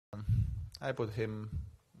I put him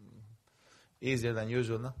easier than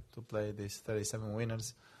usual, no? To play these 37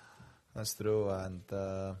 winners. That's true, and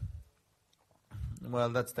well,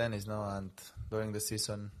 that's tennis, no? And during the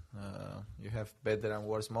season, you have better and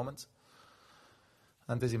worse moments,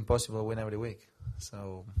 and it's impossible to win every week.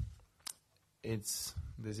 So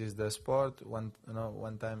this is the sport.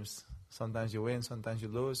 Sometimes you win, sometimes you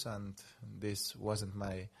lose, and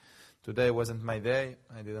today wasn't my day.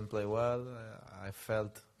 I didn't play well. I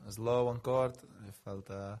felt slow on court. I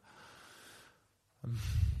felt I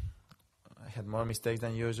had more mistakes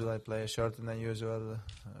than usual. I played shorter than usual.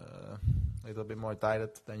 A little bit more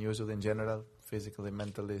tired than usual in general, physically,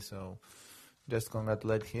 mentally. So just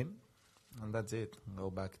congratulate him, and that's it. Go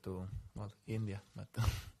back to India, but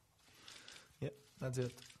yeah, that's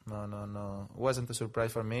it. No. It wasn't a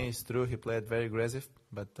surprise for me. It's true he played very aggressive,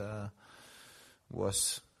 but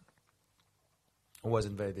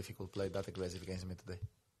wasn't very difficult to play that aggressive against me today.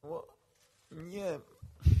 Well, yeah.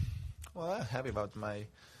 Well, I'm happy about my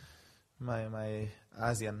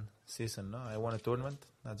Asian season. No, I won a tournament.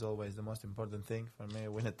 That's always the most important thing for me.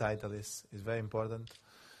 Win a title is very important.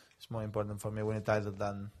 It's more important for me win a title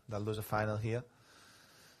than lose a final here,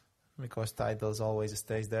 because titles always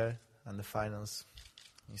stays there, and the finals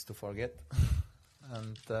is to forget.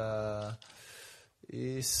 And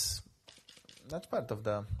that's part of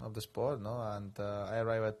the sport, no. And I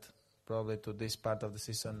arrived probably to this part of the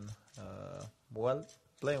season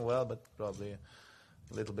playing well, but probably a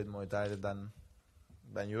little bit more tired than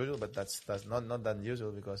usual. But that's not that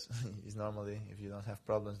usual, because it's normally, if you don't have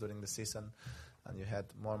problems during the season and you had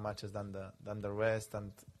more matches than the rest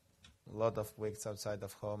and a lot of weeks outside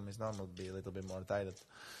of home, it's normal to be a little bit more tired.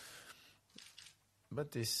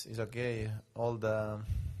 But it's okay. All the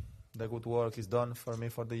good work is done for me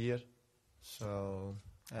for the year, so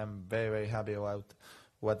I'm very, very happy about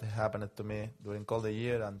what happened to me during all the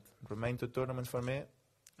year, and remain 2 tournaments for me.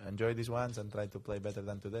 Enjoy these ones and try to play better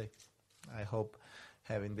than today. I hope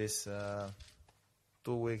having this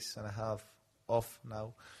 2 weeks and a half off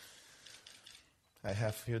now, I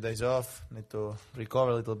have a few days off, need to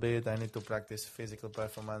recover a little bit. I need to practice physical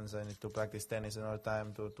performance. I need to practice tennis another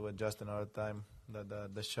time, to adjust another time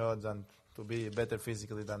the shots, and to be better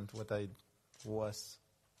physically than what I was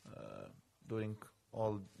during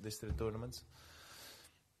all these 3 tournaments.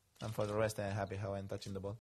 And for the rest, I'm happy how I'm touching the ball.